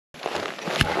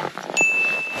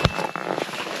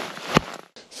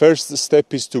First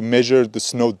step is to measure the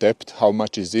snow depth, how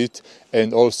much is it,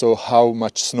 and also how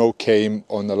much snow came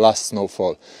on the last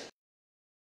snowfall.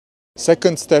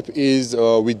 Second step is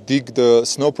we dig the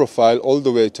snow profile all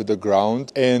the way to the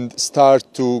ground and start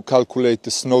to calculate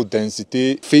the snow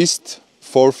density. Fist,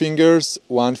 4 fingers,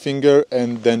 1 finger,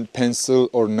 and then pencil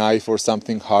or knife or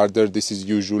something harder. This is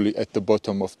usually at the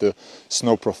bottom of the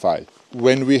snow profile.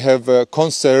 When we have a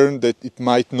concern that it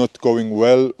might not going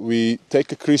well, we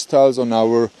take crystals on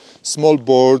our small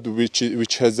board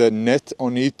which has a net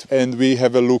on it, and we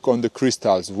have a look on the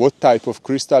crystals, what type of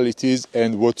crystal it is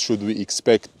and what should we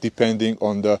expect depending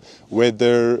on the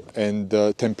weather and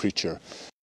the temperature.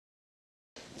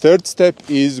 Third step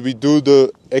is we do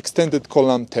the extended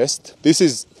column test. This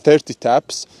is 30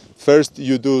 taps. First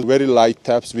you do very light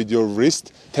taps with your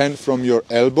wrist, 10 from your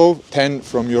elbow, 10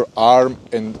 from your arm,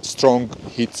 and strong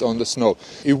hits on the snow.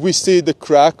 If we see the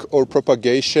crack or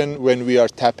propagation when we are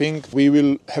tapping, we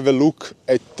will have a look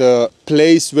at the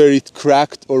place where it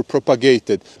cracked or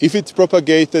propagated. If it's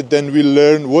propagated, then we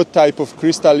learn what type of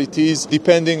crystal it is,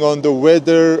 depending on the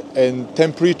weather and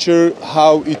temperature,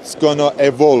 how it's gonna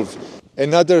evolve.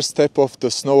 Another step of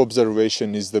the snow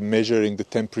observation is the measuring the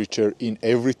temperature in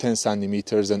every 10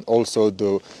 centimeters and also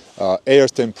the air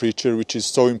temperature, which is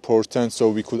so important, so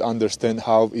we could understand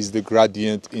how is the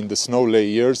gradient in the snow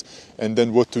layers and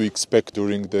then what to expect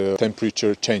during the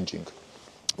temperature changing.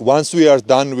 Once we are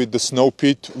done with the snow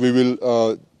pit, we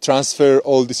will transfer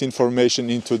all this information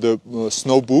into the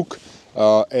snow book.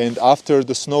 And after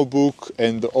the snow book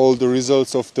and all the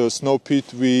results of the snow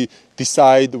pit, we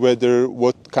decide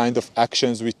what kind of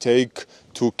actions we take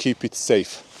to keep it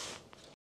safe.